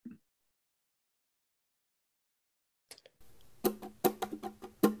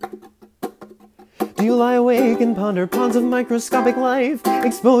Do you lie awake and ponder ponds of microscopic life?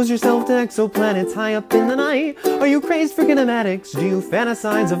 Expose yourself to exoplanets high up in the night? Are you crazed for kinematics? Do you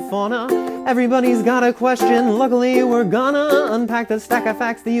fantasize of fauna? Everybody's got a question, luckily we're gonna unpack the stack of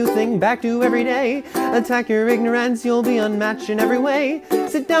facts that you think back to every day. Attack your ignorance, you'll be unmatched in every way.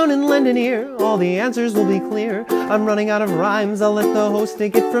 Sit down and lend an ear, all the answers will be clear. I'm running out of rhymes, I'll let the host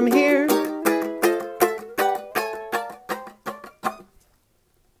take it from here.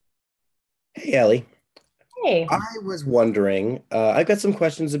 Hey, Ellie. Hey. I was wondering, I've got some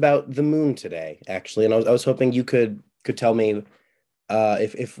questions about the moon today, actually, and I was hoping you could tell me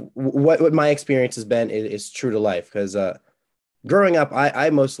if what my experience has been is true to life. Because growing up, I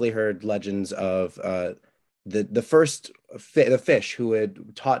mostly heard legends of the first the fish who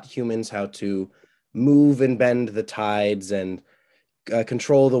had taught humans how to move and bend the tides and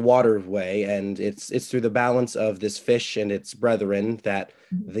control the waterway, and it's through the balance of this fish and its brethren that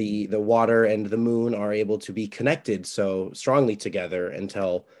the water and the moon are able to be connected so strongly together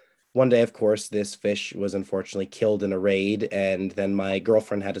until one day, of course, this fish was unfortunately killed in a raid, and then my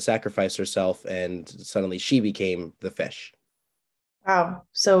girlfriend had to sacrifice herself, and suddenly she became the fish. Wow.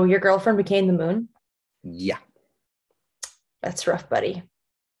 So your girlfriend became the moon? Yeah. That's rough, buddy.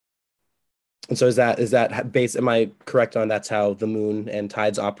 And so is that base? Am I correct on that's how the moon and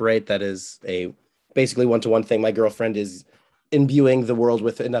tides operate? That is a basically one-to-one thing. My girlfriend is imbuing the world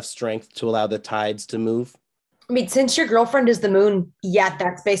with enough strength to allow the tides to move. I mean, since your girlfriend is the moon, yeah,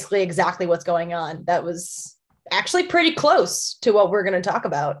 that's basically exactly what's going on. That was actually pretty close to what we're going to talk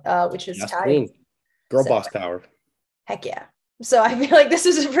about, which is Just tides. queen, girl So boss power. heck yeah. So I feel like this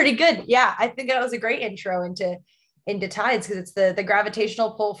is pretty good. Yeah, I think that was a great intro into tides because it's the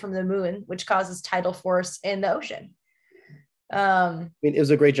gravitational pull from the moon, which causes tidal force in the ocean. Um, I mean, it was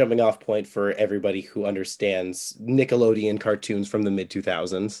a great jumping off point for everybody who understands Nickelodeon cartoons from the mid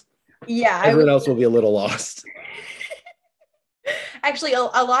 2000s. yeah, I Everyone was else will be a little lost. actually a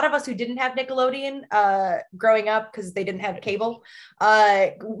lot of us who didn't have Nickelodeon growing up because they didn't have cable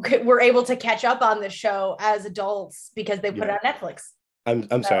were able to catch up on the show as adults because they put it Yeah. on Netflix. I'm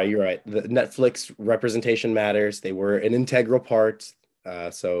So sorry, you're right. The Netflix representation matters. They were an integral part.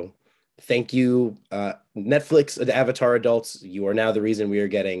 So thank you, Netflix and Avatar adults. You are now the reason we are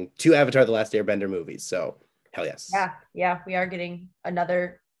getting two Avatar: The Last Airbender movies. So hell yes. yeah, we are getting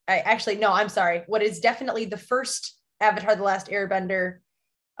another. Actually, no, I'm sorry. What is definitely the first Avatar: The Last Airbender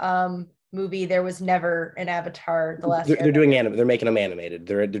movie? There was never an Avatar: The Last They're doing Airbender. anim. They're making them animated.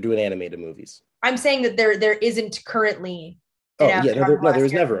 They're doing animated movies. I'm saying that there isn't currently an Oh yeah, Avatar: The no, there Last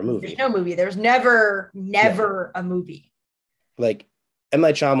was never a Airbender. There's movie. no movie. There's never No, a movie. like M.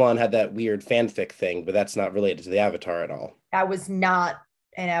 Night Shyamalan had that weird fanfic thing, but that's not related to the Avatar at all. That was not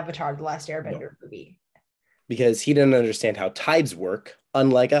an Avatar: The Last No, Airbender movie. because he didn't understand how tides work,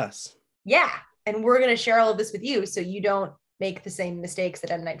 unlike us. Yeah, and we're gonna share all of this with you so you don't make the same mistakes that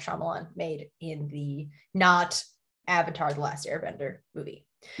M Night Shyamalan made in the not Avatar: The Last Airbender movie.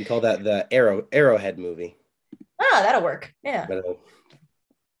 We call that the Arrowhead movie. Ah, that'll work. Yeah. But,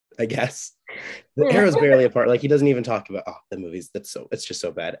 I guess the arrow's barely apart. Like he doesn't even talk about the movies. It's just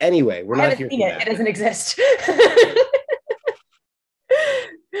so bad. Anyway, we're I not haven't here seen for it. It that. doesn't exist.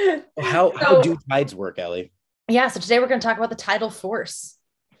 How So do tides work, Ellie? yeah, so today we're going to talk about the tidal force.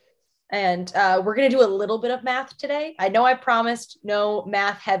 And we're going to do a little bit of math today. I know I promised no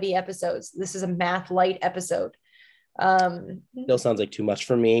math heavy episodes. This is a math light episode. Um, Still sounds like too much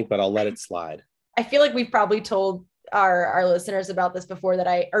for me, but I'll let it slide. I feel like we've probably told our listeners about this before that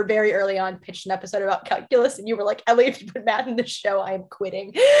I, or very early on, pitched an episode about calculus, and you were like, Ellie, if you put math in this show, I am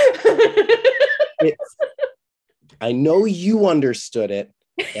quitting. It's I know you understood it,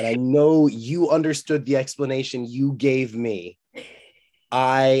 and I know you understood the explanation you gave me.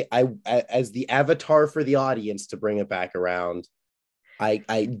 As the avatar for the audience to bring it back around,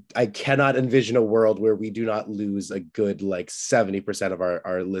 I cannot envision a world where we do not lose a good like 70% of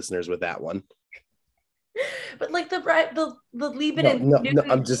our listeners with that one. But like the Lieben No, and no, no.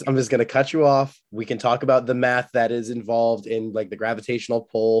 Newton. I'm just gonna cut you off. We can talk about the math that is involved in like the gravitational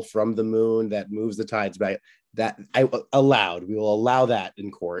pull from the moon that moves the tides back. That I allowed. We will allow that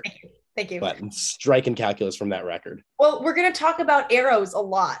in court, Thank you. but striking calculus from that record. Well, we're going to talk about arrows a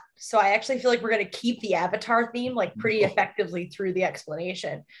lot. So I actually feel like we're going to keep the Avatar theme like pretty Oh, effectively through the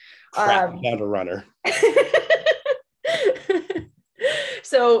explanation. crap, I found a runner.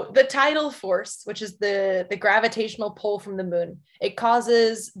 So the tidal force, which is the gravitational pull from the moon, it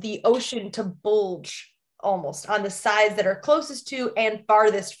causes the ocean to bulge almost on the sides that are closest to and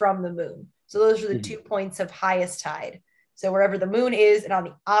farthest from the moon. So those are the 2 points of highest tide. So wherever the moon is and on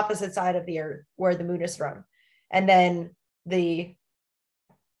the opposite side of the earth where the moon is from. And then the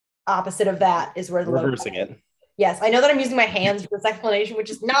opposite of that is where the low Reversing tide. it. Yes, I know that I'm using my hands for this explanation, which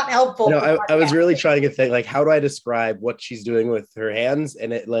is not helpful. No, for I was podcasting. really trying to think like, how do I describe what she's doing with her hands?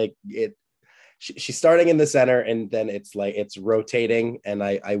 And she's starting in the center, and then it's like it's rotating. And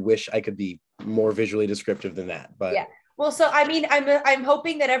I wish I could be more visually descriptive than that. But Yeah. Well, so I mean, I'm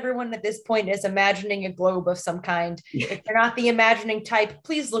hoping that everyone at this point is imagining a globe of some kind. If you're not the imagining type,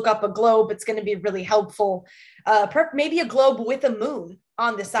 please look up a globe. It's going to be really helpful. Maybe a globe with a moon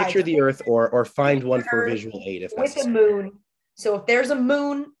on the side. picture the Earth, or find one for Earth visual aid if with a necessary. moon. So if there's a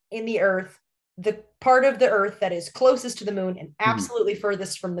moon in the Earth, the part of the Earth that is closest to the moon and absolutely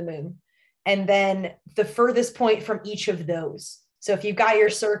furthest from the moon, and then the furthest point from each of those. So if you've got your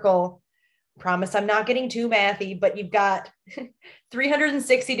circle, promise I'm not getting too mathy, but you've got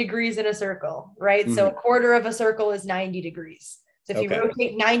 360 degrees in a circle, right? So a quarter of a circle is 90 degrees. So if you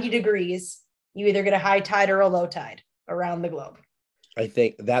rotate 90 degrees, you either get a high tide or a low tide around the globe. I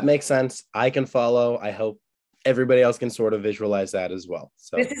think that makes sense. I can follow. I hope everybody else can sort of visualize that as well.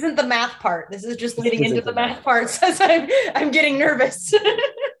 So this isn't the math part. This is just leading into the math part, since I'm getting nervous.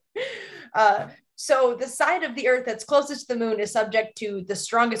 So the side of the Earth that's closest to the moon is subject to the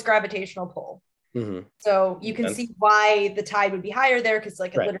strongest gravitational pull. So you can see why the tide would be higher there, because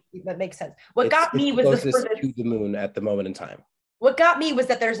like literally that makes sense. What got me was the furthest to the moon at the moment in time. What got me was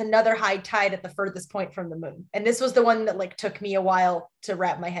that there's another high tide at the furthest point from the moon, and this was the one that like took me a while to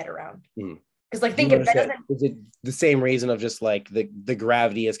wrap my head around. Because like think of that. Is it the same reason of just like the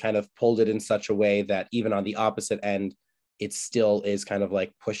gravity has kind of pulled it in such a way that even on the opposite end, it still is kind of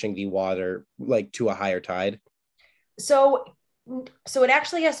like pushing the water like to a higher tide? So it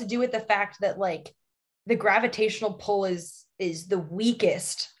actually has to do with the fact that like the gravitational pull is the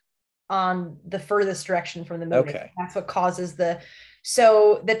weakest on the furthest direction from the moon. Okay. That's what causes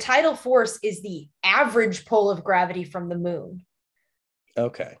so the tidal force is the average pull of gravity from the moon.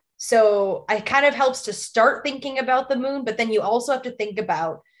 Okay. So it kind of helps to start thinking about the moon, but then you also have to think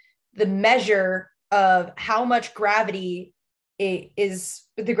about the measure of how much gravity is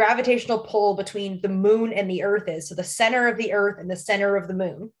the gravitational pull between the moon and the Earth is. So the center of the Earth and the center of the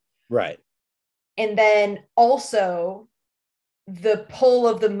moon. Right. And then also the pull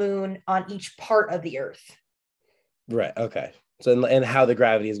of the moon on each part of the Earth. Right. Okay. So, and how the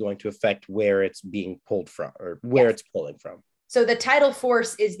gravity is going to affect where it's being pulled from, or where it's pulling from. So the tidal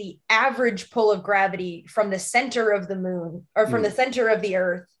force is the average pull of gravity from the center of the moon, or from the center of the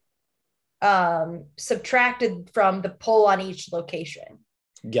Earth, subtracted from the pull on each location.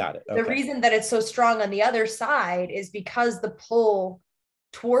 Got it. Okay. The reason that it's so strong on the other side is because the pull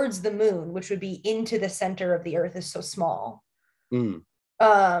towards the moon, which would be into the center of the Earth, is so small.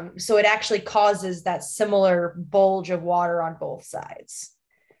 So it actually causes that similar bulge of water on both sides.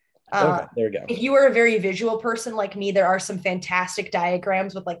 Okay, there we go. If you are a very visual person like me, there are some fantastic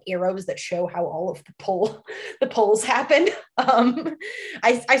diagrams with like arrows that show how all of the pulls happen.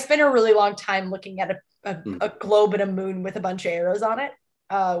 I spent a really long time looking at a globe and a moon with a bunch of arrows on it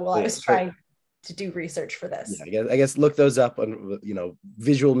while I was trying to do research for this. Yeah, I guess look those up. On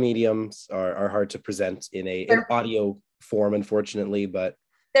visual mediums are hard to present in an audio form, unfortunately, but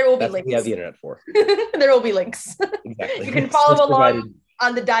there will be links. We have the internet for. There will be links. Exactly. You can follow along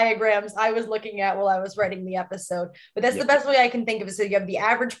on the diagrams I was looking at while I was writing the episode. But that's the best way I can think of it. So you have the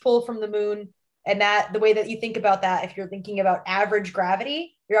average pull from the moon, and that the way that you think about that, if you're thinking about average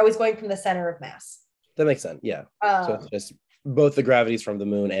gravity, you're always going from the center of mass. That makes sense. Yeah. So it's just both the gravities from the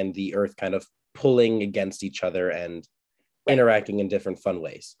moon and the Earth kind of pulling against each other and interacting in different fun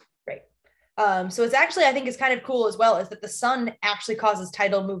ways. Right. So it's actually, I think it's kind of cool as well, is that the sun actually causes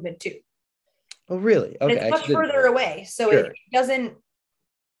tidal movement too. Oh, really? Okay. And it's much further away. So it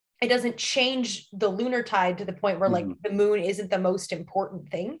doesn't change the lunar tide to the point where like the moon isn't the most important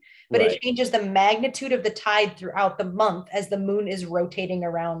thing, but it changes the magnitude of the tide throughout the month as the moon is rotating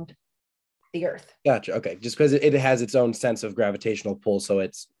around the Earth. Gotcha. Okay. Just because it has its own sense of gravitational pull. So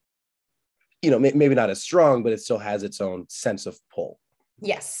it's, maybe not as strong, but it still has its own sense of pull.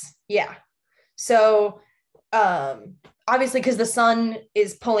 Yes. Yeah. So obviously, because the sun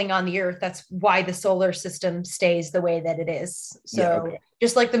is pulling on the Earth, that's why the solar system stays the way that it is. So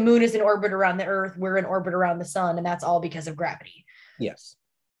just like the moon is in orbit around the Earth, we're in orbit around the sun, and that's all because of gravity. Yes.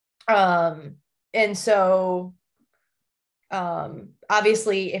 And so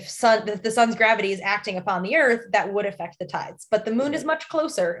obviously, if the sun's gravity is acting upon the Earth, that would affect the tides. But the moon is much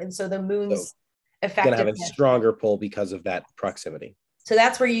closer, and so the moon's effectiveness going to have a stronger pull because of that proximity. So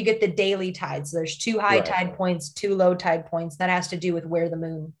that's where you get the daily tides. So there's 2 high tide points, 2 low tide points. That has to do with where the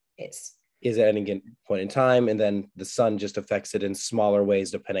moon is at any given point in time. And then the sun just affects it in smaller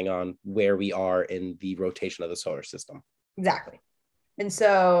ways, depending on where we are in the rotation of the solar system. Exactly. And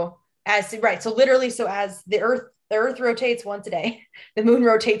so so literally, so as the earth rotates once a day, the moon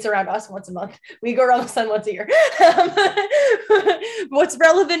rotates around us once a month, we go around the sun once a year. What's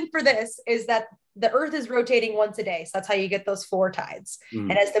relevant for this is that the earth is rotating once a day. So that's how you get those 4 tides.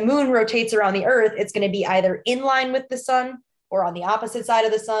 And as the moon rotates around the earth, it's going to be either in line with the sun or on the opposite side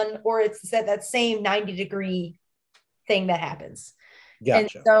of the sun, or it's that same 90-degree thing that happens.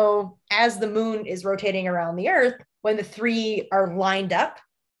 Gotcha. And so as the moon is rotating around the earth, when the 3 are lined up,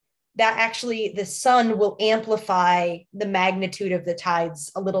 that actually the sun will amplify the magnitude of the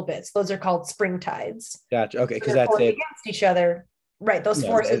tides a little bit. So those are called spring tides. Gotcha. Okay, because So that's it. against each other. Right. Those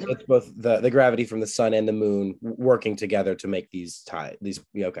forces. It's both the gravity from the sun and the moon working together to make these tides.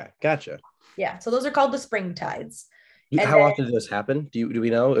 Okay, gotcha. Yeah. So those are called the spring tides. How often does this happen? Do we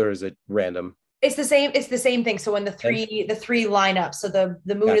know, or is it random? It's the same thing. So when the three line up, so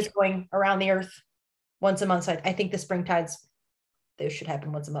the moon is going around the earth once a month. So I think the spring tides, they should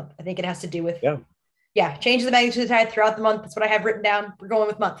happen once a month. I think it has to do with change the magnitude of the tide throughout the month. That's what I have written down. We're going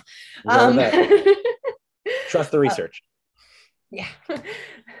with month. Trust the research. Yeah.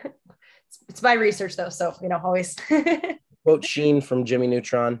 It's my research though, so always. Quote Sheen from Jimmy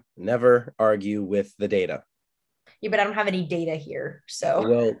Neutron: never argue with the data. Yeah, but I don't have any data here. So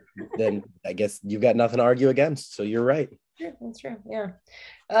well, then I guess you've got nothing to argue against. So you're right. Yeah, that's true. Yeah.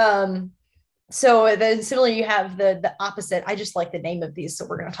 So then similarly, you have the opposite. I just like the name of these, so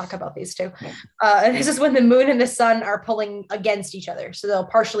we're going to talk about these too. This is when the moon and the sun are pulling against each other, so they'll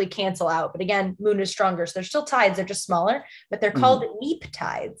partially cancel out. But again, moon is stronger, so they're still tides. They're just smaller, but they're called neap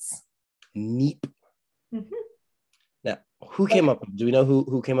tides. Neap. Mm-hmm. Now, who came up? Do we know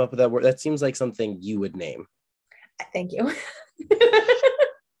who came up with that word? That seems like something you would name. Thank you.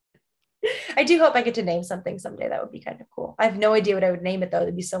 I do hope I get to name something someday. That would be kind of cool. I have no idea what I would name it though.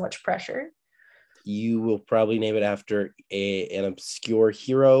 There'd be so much pressure. You will probably name it after an obscure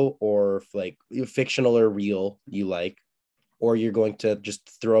hero or like fictional or real you like, or you're going to just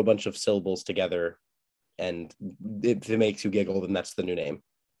throw a bunch of syllables together, and if it makes you giggle, then that's the new name.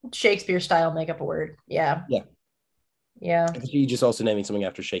 Shakespeare style, make up a word. Yeah. You just also naming something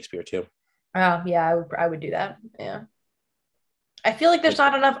after Shakespeare too. Oh yeah, I would do that. Yeah. I feel like there's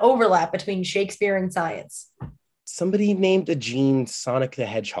not enough overlap between Shakespeare and science. Somebody named a gene Sonic the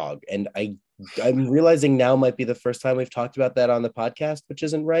Hedgehog, and I'm realizing now might be the first time we've talked about that on the podcast, which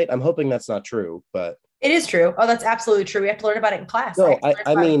isn't right. I'm hoping that's not true, but it is true. Oh, that's absolutely true. We have to learn about it in class. No,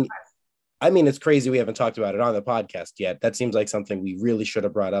 I mean, it's crazy we haven't talked about it on the podcast yet. That seems like something we really should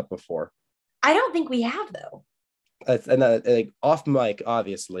have brought up before. I don't think we have though. And like off mic,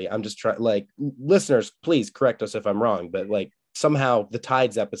 obviously, I'm just trying. Like, listeners, please correct us if I'm wrong, but like somehow the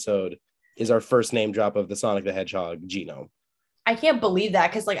Tides episode is our first name drop of the Sonic the Hedgehog genome. I can't believe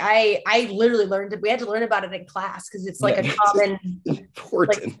that, because like I literally learned it. We had to learn about it in class because it's like a common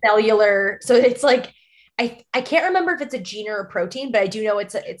like cellular. So it's like I can't remember if it's a gene or a protein, but I do know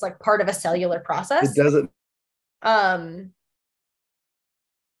it's like part of a cellular process. It doesn't.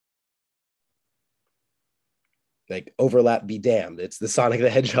 Like overlap be damned. It's the Sonic the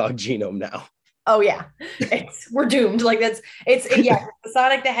Hedgehog genome now. Oh yeah, we're doomed. Like it's the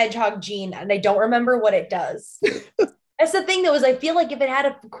Sonic the Hedgehog gene, and I don't remember what it does. That's the thing that was, I feel like if it had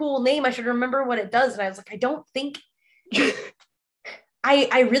a cool name, I should remember what it does. And I was like, I don't think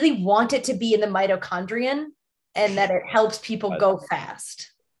I really want it to be in the mitochondrion and that it helps people go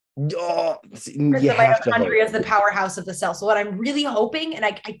fast. Oh, the mitochondria is the powerhouse of the cell. So what I'm really hoping, and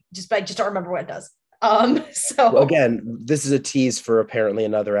I just don't remember what it does. So again, this is a tease for apparently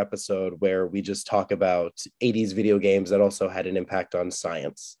another episode where we just talk about 80s video games that also had an impact on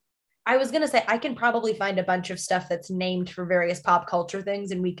science. I was going to say, I can probably find a bunch of stuff that's named for various pop culture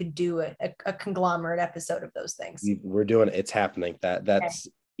things, and we could do a conglomerate episode of those things. We're doing it. It's happening. That's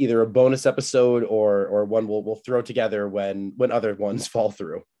either a bonus episode or one we'll throw together when other ones fall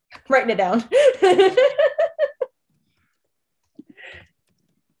through. Writing it down.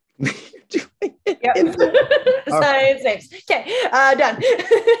 Yep. Science names. Okay, done.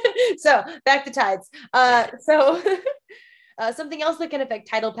 So back to tides. Something else that can affect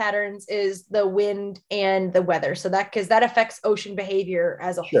tidal patterns is the wind and the weather. So because that affects ocean behavior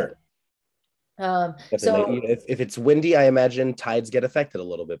as a whole. So if it's windy, I imagine tides get affected a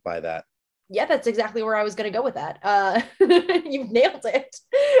little bit by that. Yeah, that's exactly where I was going to go with that. You've nailed it.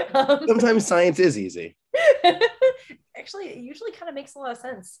 Sometimes science is easy. Actually, it usually kind of makes a lot of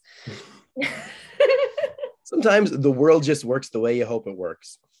sense. Sometimes the world just works the way you hope it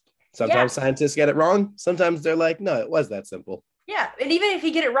works. Sometimes scientists get it wrong. Sometimes they're like, no, it was that simple. Yeah. And even if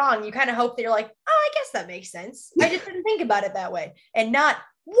you get it wrong, you kind of hope that you're like, oh, I guess that makes sense. I just didn't think about it that way. And not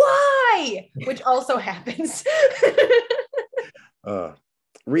why, which also happens. Uh,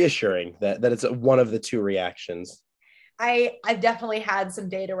 reassuring that it's one of the two reactions. I've definitely had some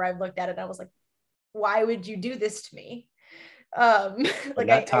data where I've looked at it and I was like, why would you do this to me? But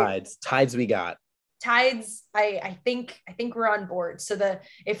not tides. Tides we got. Tides, I think we're on board. So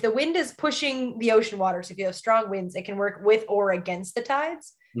if the wind is pushing the ocean water, so if you have strong winds, it can work with or against the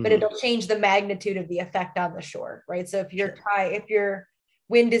tides, but it'll change the magnitude of the effect on the shore, right? So if your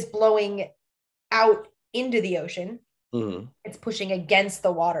wind is blowing out into the ocean, it's pushing against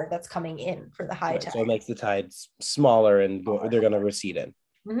the water that's coming in for the high tide. So it makes the tides smaller and they're going to recede in.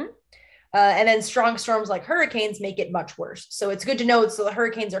 And then strong storms like hurricanes make it much worse. So it's good to know. So the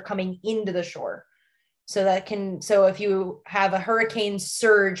hurricanes are coming into the shore. So if you have a hurricane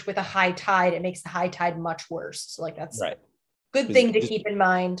surge with a high tide, it makes the high tide much worse. So like that's right. Good thing to keep in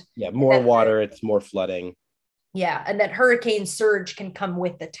mind. Yeah, more water, it's more flooding. Yeah, and that hurricane surge can come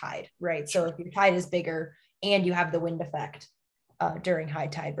with the tide, right? So if your tide is bigger and you have the wind effect during high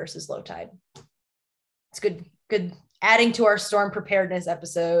tide versus low tide. It's good adding to our storm preparedness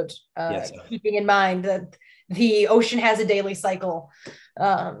episode, yes. Keeping in mind that the ocean has a daily cycle.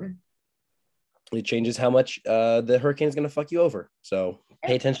 It changes how much the hurricane is going to fuck you over. So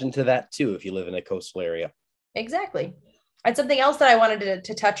pay attention to that too if you live in a coastal area. Exactly. And something else that I wanted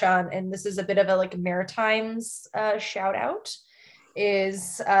to touch on, and this is a bit of a like Maritimes shout out,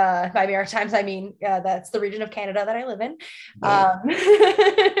 is by Maritimes I mean that's the region of Canada that I live in.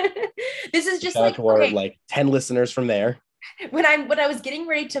 This is just shout out to our 10 listeners from there. When I was getting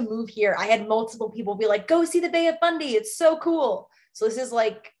ready to move here, I had multiple people be like, "Go see the Bay of Fundy, it's so cool." So this is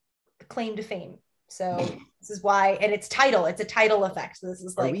like the claim to fame. So this is why, and it's a title effect. So this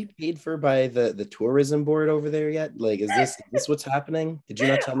is like, are we paid for by the tourism board over there yet? Like, is this what's happening? Did you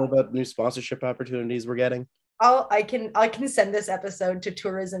not tell me about new sponsorship opportunities we're getting? I can send this episode to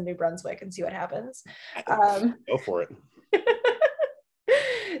Tourism New Brunswick and see what happens. Go for it.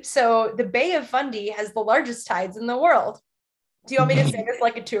 So the Bay of Fundy has the largest tides in the world. Do you want me to say this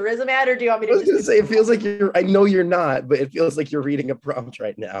like a tourism ad, or do you want me to? I was going to say, it feels like I know you're not, but it feels like you're reading a prompt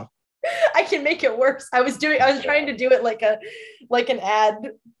right now. I can make it worse. I was trying to do it like an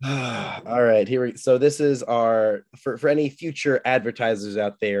ad. All right, so this is our for any future advertisers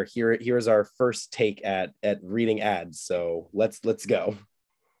out there. Here's our first take at reading ads. So let's go.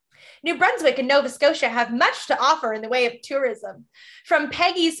 New Brunswick and Nova Scotia have much to offer in the way of tourism. From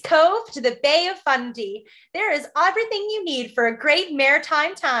Peggy's Cove to the Bay of Fundy, there is everything you need for a great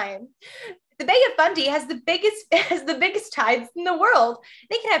maritime time. The Bay of Fundy has the biggest tides in the world.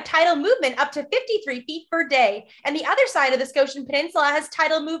 They can have tidal movement up to 53 feet per day. And the other side of the Scotian Peninsula has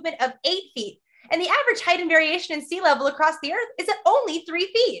tidal movement of 8 feet. And the average height and variation in sea level across the earth is at only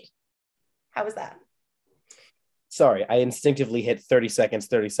 3 feet. How was that? Sorry, I instinctively hit 30 seconds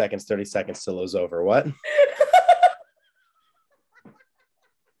till it was over. What?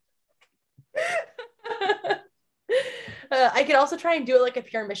 I could also try and do it like a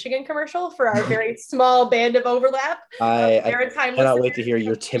Pure Michigan commercial for our very small band of overlap. I cannot wait to hear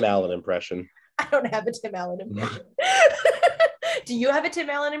your Tim Allen impression. I don't have a Tim Allen impression. Do you have a Tim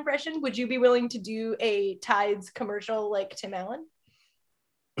Allen impression? Would you be willing to do a Tides commercial like Tim Allen?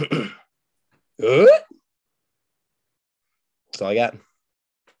 That's all I got.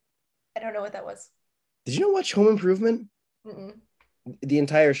 I don't know what that was. Did you watch Home Improvement? Mm-mm. The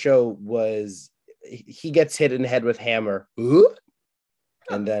entire show was he gets hit in the head with hammer,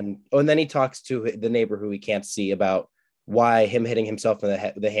 and then he talks to the neighbor who he can't see about why him hitting himself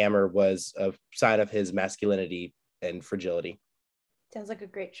in the hammer was a sign of his masculinity and fragility. Sounds like a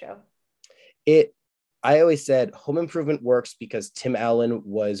great show. I always said Home Improvement works because Tim Allen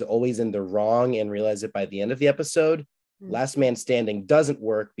was always in the wrong and realized it by the end of the episode. Last Man Standing doesn't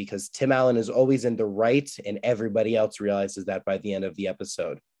work because Tim Allen is always in the right and everybody else realizes that by the end of the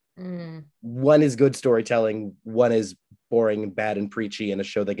episode. One is good storytelling, one is boring and bad and preachy in a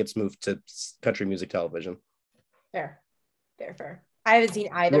show that gets moved to country music television. Fair. I haven't seen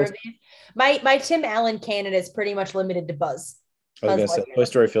either of these. My Tim Allen canon is pretty much limited to Buzz. I was going to say, Toy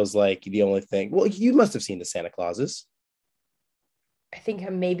Story feels like the only thing. Well, you must have seen the Santa Clauses. I think I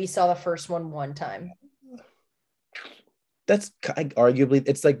maybe saw the first one time. That's arguably,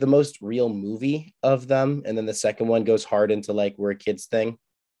 it's like the most real movie of them. And then the second one goes hard into like we're a kids thing.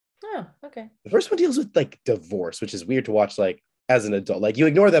 Oh, okay. The first one deals with like divorce, which is weird to watch like as an adult. Like you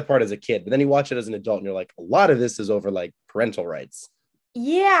ignore that part as a kid, but then you watch it as an adult and you're like, a lot of this is over like parental rights.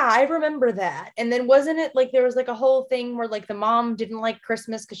 Yeah, I remember that. And then wasn't it like there was like a whole thing where like the mom didn't like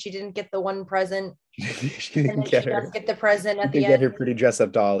Christmas because she didn't get the one present. She didn't get the present at the end. Get her pretty dress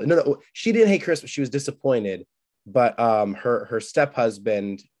up doll. No, she didn't hate Christmas. She was disappointed. But her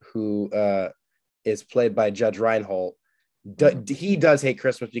step-husband, who is played by Judge Reinhold, He does hate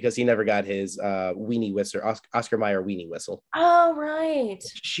Christmas because he never got his weenie whistle, Oscar Mayer weenie whistle. Oh, right.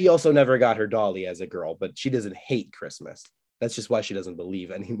 She also never got her dolly as a girl, but she doesn't hate Christmas. That's just why she doesn't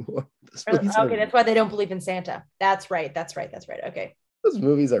believe anymore. Okay, that's why they don't believe in Santa. That's right. Okay. Those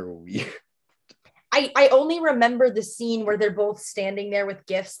movies are weird. I only remember the scene where they're both standing there with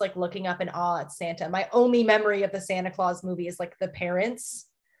gifts, like looking up in awe at Santa. My only memory of the Santa Claus movie is like the parents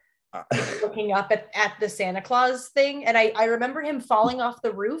looking up at the Santa Claus thing. And I remember him falling off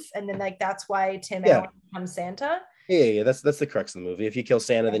the roof, and then like that's why Tim Allen becomes Santa. Yeah. That's the crux of the movie. If you kill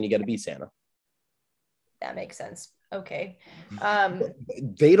Santa, then you got to be Santa. That makes sense. Okay.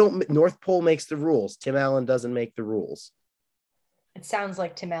 They don't. North Pole makes the rules. Tim Allen doesn't make the rules. It sounds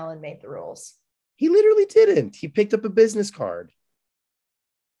like Tim Allen made the rules. He literally didn't. He picked up a business card.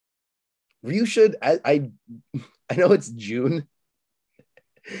 You should. I know it's June.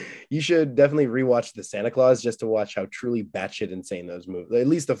 You should definitely rewatch the Santa Claus just to watch how truly batshit insane those movies. At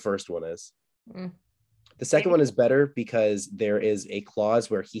least the first one is. The second one is better because there is a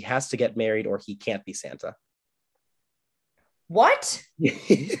clause where he has to get married or he can't be Santa. What?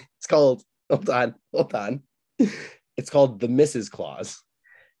 It's called, hold on. It's called the Mrs. Clause.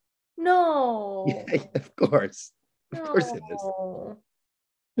 No. Yeah, of course. Of course it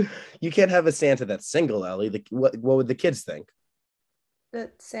is. You can't have a Santa that's single, Ellie. What would the kids think?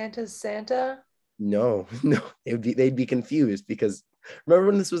 That Santa's Santa? No. They'd be confused because remember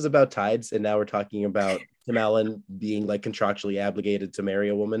when this was about tides and now we're talking about Tim Allen being like contractually obligated to marry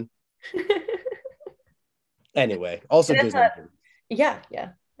a woman? Anyway, also Disney. Yeah.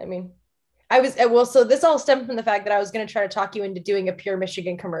 I mean, so this all stemmed from the fact that I was going to try to talk you into doing a Pure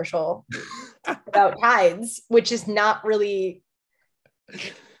Michigan commercial about tides, which is not really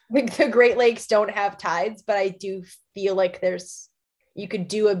like the Great Lakes don't have tides, but I do feel like you could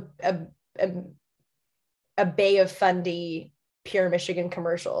do a Bay of Fundy Pure Michigan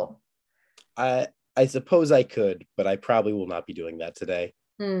commercial. I suppose I could, but I probably will not be doing that today.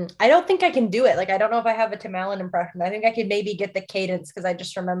 I don't think I can do it. Like, I don't know if I have a Tim Allen impression. I think I could maybe get the cadence because I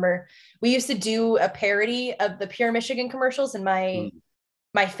just remember we used to do a parody of the Pure Michigan commercials in my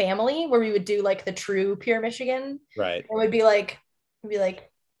family where we would do like the true Pure Michigan. Right. It would be like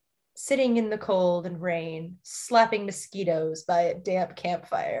sitting in the cold and rain, slapping mosquitoes by a damp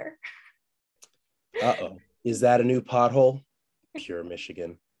campfire. Uh-oh. Is that a new pothole? Pure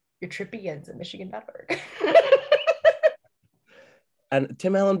Michigan. Your trip begins at Michigan.org. And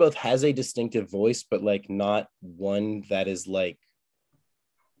Tim Allen both has a distinctive voice, but like not one that is like.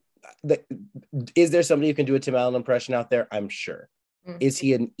 Is there somebody who can do a Tim Allen impression out there? I'm sure. Is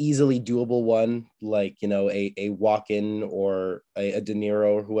he an easily doable one, like a Walken or a De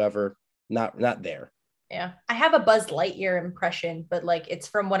Niro or whoever? Not there. Yeah, I have a Buzz Lightyear impression, but like it's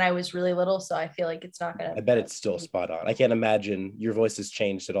from when I was really little, so I feel like it's not gonna. I bet it's still spot on. I can't imagine your voice has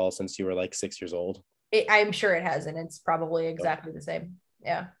changed at all since you were like 6 years old. I'm sure it hasn't. It's probably exactly the same.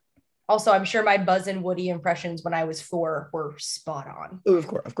 Yeah. Also, I'm sure my Buzz and Woody impressions when I was 4 were spot on. Oh,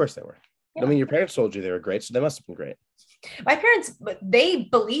 of course they were. Yeah. I mean, your parents told you they were great, so they must have been great. My parents, they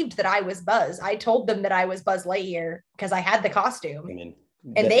believed that I was Buzz. I told them that I was Buzz Lightyear because I had the costume. I mean,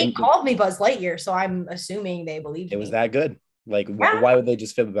 and they called me Buzz Lightyear, so I'm assuming they believed it was that good. Like, yeah. Why would they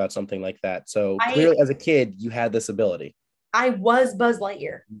just fib about something like that? So clearly, as a kid, you had this ability. I was Buzz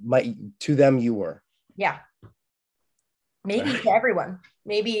Lightyear. To them, you were. Yeah. Maybe to everyone.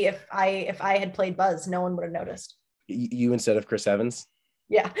 Maybe if I had played Buzz, no one would have noticed. You instead of Chris Evans?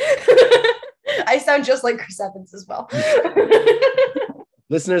 Yeah. I sound just like Chris Evans as well.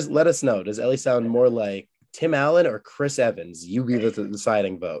 Listeners, let us know. Does Ellie sound more like Tim Allen or Chris Evans? You be the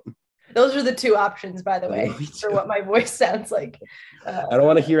deciding vote. Those are the two options, by the way, for what my voice sounds like. I don't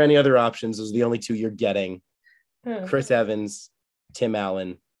want to hear any other options. Those are the only two you're getting. Chris Evans, Tim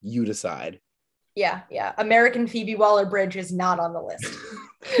Allen, you decide. Yeah. American Phoebe Waller-Bridge is not on the list.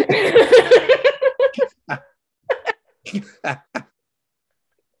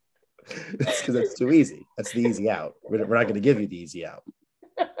 That's because that's too easy. That's the easy out. We're not going to give you the easy out.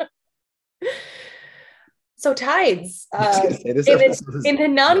 So tides, in the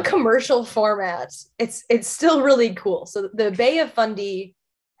non-commercial format, it's still really cool. So the Bay of Fundy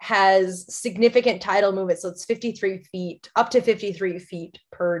has significant tidal movement. So it's 53 feet, up to 53 feet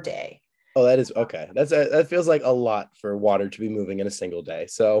per day. Oh, that is okay. That feels like a lot for water to be moving in a single day.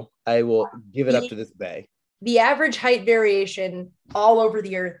 So I will give it up to this bay. The average height variation all over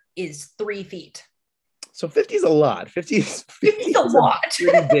the earth is 3 feet. So 50 is a lot. 50 is a lot.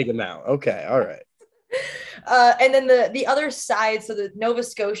 Pretty big amount. Okay. All right. And then the other side, so the Nova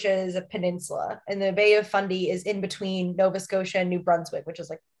Scotia is a peninsula, and the Bay of Fundy is in between Nova Scotia and New Brunswick, which is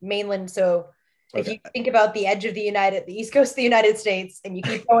like mainland. So If you Okay. think about the edge of the East Coast of the United States, and you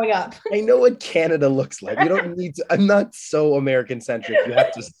keep going up. I know what Canada looks like. You don't need to. I'm not so American centric. You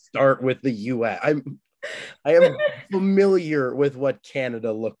have to start with the U.S. I am familiar with what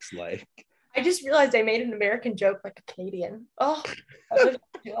Canada looks like. I just realized I made an American joke like a Canadian. Oh,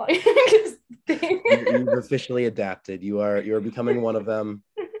 You've officially adapted. You're becoming one of them.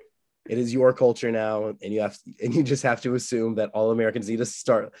 It is your culture now, and you just have to assume that all Americans need to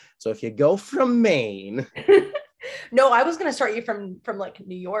start. So if you go from Maine, No, I was gonna start you from like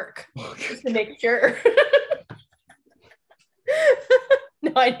New York just to make sure.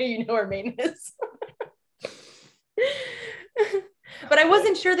 No, I know you know where Maine is. But I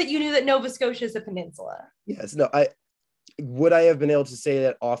wasn't sure that you knew that Nova Scotia is a peninsula. yes, no, I have been able to say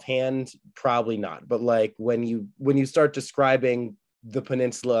that offhand? Probably not. But like when you start describing the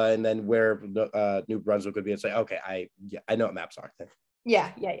peninsula and then where New Brunswick would be, it's like, okay, I know what maps are.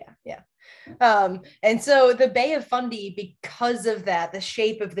 Yeah. And so the Bay of Fundy, because of that, the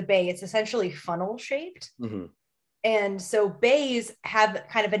shape of the bay, it's essentially funnel shaped. Mm-hmm. And so bays have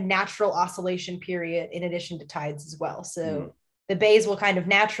kind of a natural oscillation period in addition to tides as well. So the bays will kind of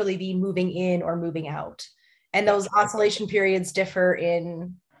naturally be moving in or moving out. And those oscillation periods differ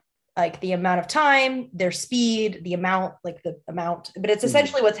in like the amount of time, their speed, the amount, but it's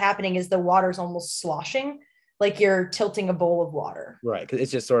essentially what's happening is the water's almost sloshing, like you're tilting a bowl of water. Right. Because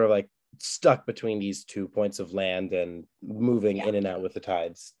it's just sort of like stuck between these 2 points of land and moving in and out with the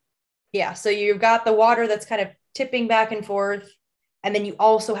tides. Yeah. So you've got the water that's kind of tipping back and forth. And then you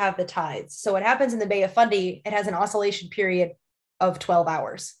also have the tides. So what happens in the Bay of Fundy, it has an oscillation period of 12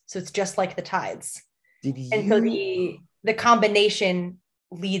 hours. So it's just like the tides. And so the combination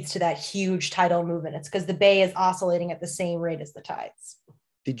leads to that huge tidal movement. It's because the bay is oscillating at the same rate as the tides.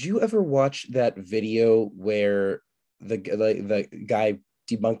 Did you ever watch that video where the guy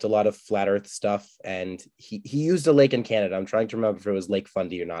debunked a lot of flat Earth stuff, and he used a lake in Canada? I'm trying to remember if it was Lake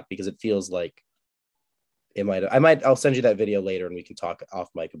Fundy or not, because it feels like it might. I'll send you that video later, and we can talk off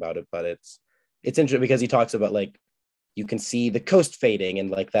mic about it. But it's interesting because he talks about like you can see the coast fading,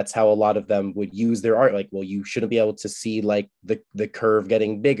 and like that's how a lot of them would use their art. Like, well, you shouldn't be able to see like the curve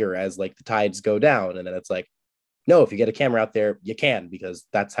getting bigger as like the tides go down, and then it's like, no, if you get a camera out there, you can, because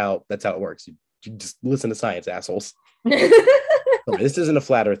that's how it works. You just listen to science, assholes. This isn't a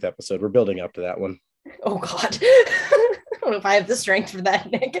flat Earth episode. We're building up to that one. Oh God, I don't know if I have the strength for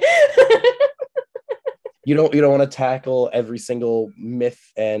that, Nick. You don't want to tackle every single myth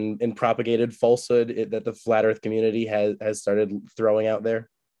and propagated falsehood that the flat Earth community has started throwing out there.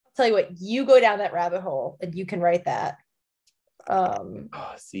 I'll tell you what, you go down that rabbit hole and you can write that.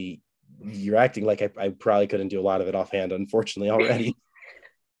 See, you're acting like I probably couldn't do a lot of it offhand, unfortunately, already.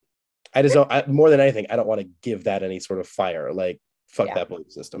 I just don't, more than anything, I don't want to give that any sort of fire. Like, fuck that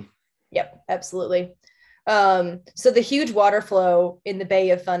belief system. Yep, absolutely. So the huge water flow in the Bay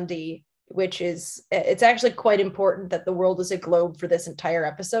of Fundy, it's actually quite important that the world is a globe for this entire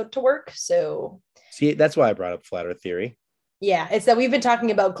episode to work. So see, that's why I brought up flat Earth theory. Yeah, it's that we've been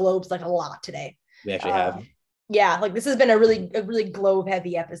talking about globes like a lot today. We actually have. Yeah, like this has been a really globe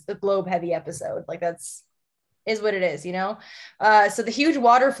heavy episode. Like is what it is, you know? So the huge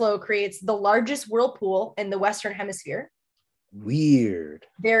water flow creates the largest whirlpool in the Western Hemisphere. Weird.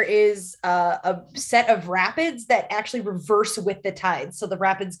 There is a set of rapids that actually reverse with the tides. So the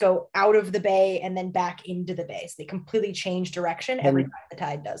rapids go out of the bay and then back into the bay. So they completely change direction every time the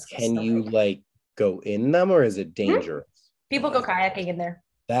tide does. Can you like go in them, or is it dangerous? People go kayaking in there.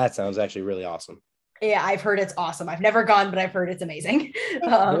 That sounds actually really awesome. Yeah, I've heard it's awesome. I've never gone, but I've heard it's amazing.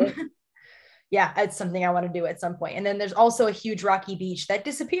 Yeah, it's something I want to do at some point. And then there's also a huge rocky beach that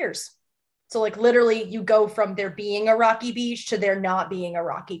disappears. So like literally you go from there being a rocky beach to there not being a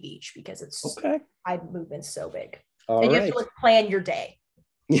rocky beach because it's tide movement's so big. And you have to like plan your day.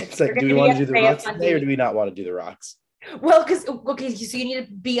 It's like, do we want to do the rocks today, or do we not want to do the rocks? Well, so you need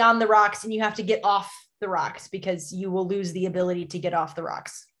to be on the rocks and you have to get off the rocks because you will lose the ability to get off the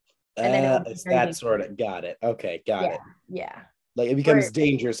rocks. And then it's that sort of, got it. Okay, got it. Yeah. Like it becomes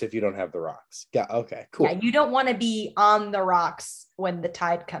dangerous if you don't have the rocks. Okay, cool. Yeah, you don't want to be on the rocks when the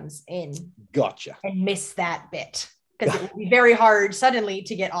tide comes in. Gotcha. And miss that bit because it will be very hard suddenly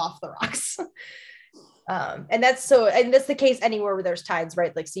to get off the rocks. And that's the case anywhere where there's tides,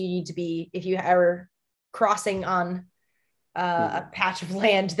 right? Like, so you need to be, if you are crossing on a patch of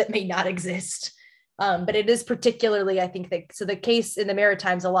land that may not exist. But it is particularly, I think so the case in the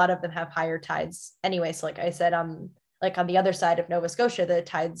Maritimes, a lot of them have higher tides anyway. So like I said, like on the other side of Nova Scotia, the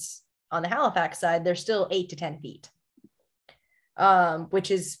tides on the Halifax side, they're still 8 to 10 feet,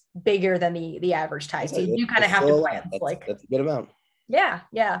 which is bigger than the average tide. So you kind of have to plan. That's a good amount. Yeah.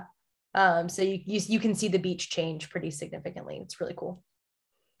 So you can see the beach change pretty significantly. It's really cool.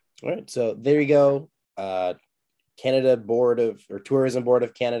 All right, so there you go. Canada Tourism Board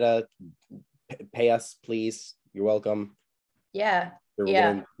of Canada, pay us, please. You're welcome. Yeah. We're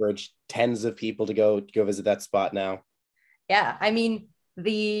going to encourage tens of people to go visit that spot now. Yeah, I mean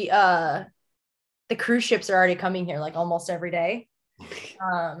the cruise ships are already coming here like almost every day.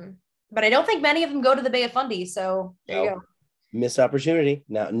 But I don't think many of them go to the Bay of Fundy. So there you go. Missed opportunity.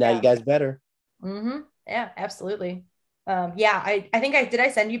 Now you guys better. Yeah, absolutely. I think did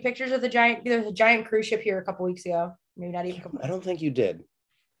I send you pictures of there's a giant cruise ship here a couple weeks ago. Maybe not even. I don't think you did.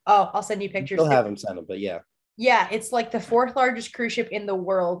 Oh, I'll send you pictures. You'll have them send them, but yeah. Yeah, it's like the 4th largest cruise ship in the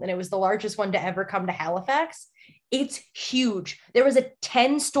world, and it was the largest one to ever come to Halifax. It's huge. There was a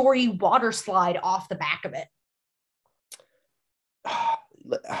 10-story water slide off the back of it.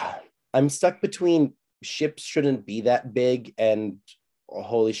 I'm stuck between ships shouldn't be that big and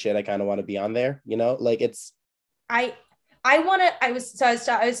holy shit, I kind of want to be on there. Like it's. I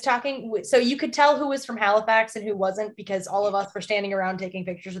was talking. So you could tell who was from Halifax and who wasn't because all of us were standing around taking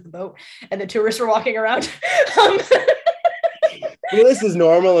pictures of the boat, and the tourists were walking around. Well, this is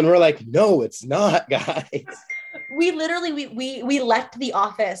normal, and we're like, no, it's not, guys. We literally we left the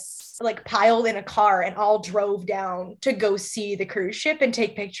office like piled in a car and all drove down to go see the cruise ship and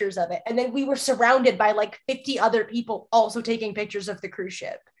take pictures of it, and then we were surrounded by like 50 other people also taking pictures of the cruise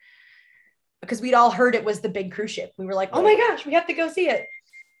ship because we'd all heard it was the big cruise ship. We were like, oh my gosh, we have to go see it.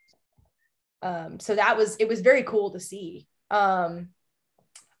 So it was very cool to see.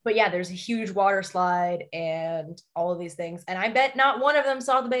 But yeah, there's a huge water slide and all of these things. And I bet not one of them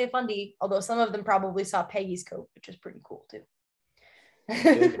saw the Bay of Fundy, although some of them probably saw Peggy's Cove, which is pretty cool too.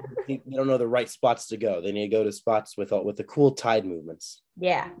 They don't know the right spots to go. They need to go to spots with the cool tide movements.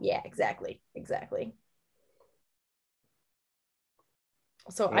 Yeah, exactly.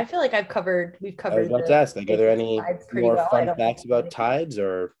 So I feel like we've covered. I was about to ask, like, are there any more fun facts about tides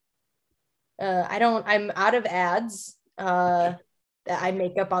or? I'm out of ads. That I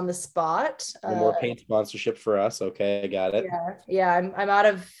make up on the spot. More paid sponsorship for us. Okay, I got it. Yeah. I'm out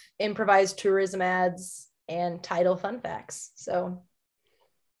of improvised tourism ads and tidal fun facts. So.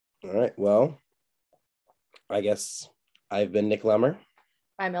 All right. Well, I guess I've been Nick Lemmer.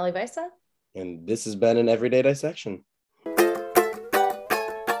 I'm Ellie Weissa. And this has been an Everyday Dissection.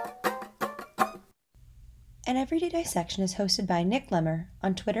 An Everyday Dissection is hosted by Nick Lemmer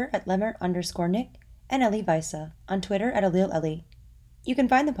on Twitter at lemmer_Nick and Ellie Weissa on Twitter at AlilEllie. You can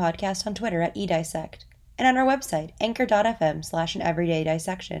find the podcast on Twitter at eDissect and on our website,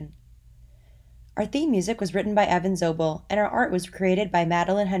 anchor.fm/aneverydayDissection. Our theme music was written by Evan Zobel, and our art was created by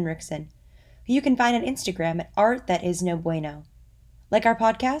Madeline Henriksen, who you can find on Instagram at art_that_is_no_bueno. Like our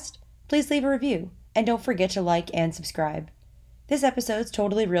podcast? Please leave a review, and don't forget to like and subscribe. This episode's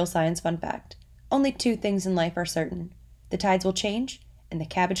totally real science fun fact. Only 2 things in life are certain. The tides will change, and the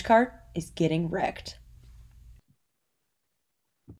cabbage cart is getting wrecked.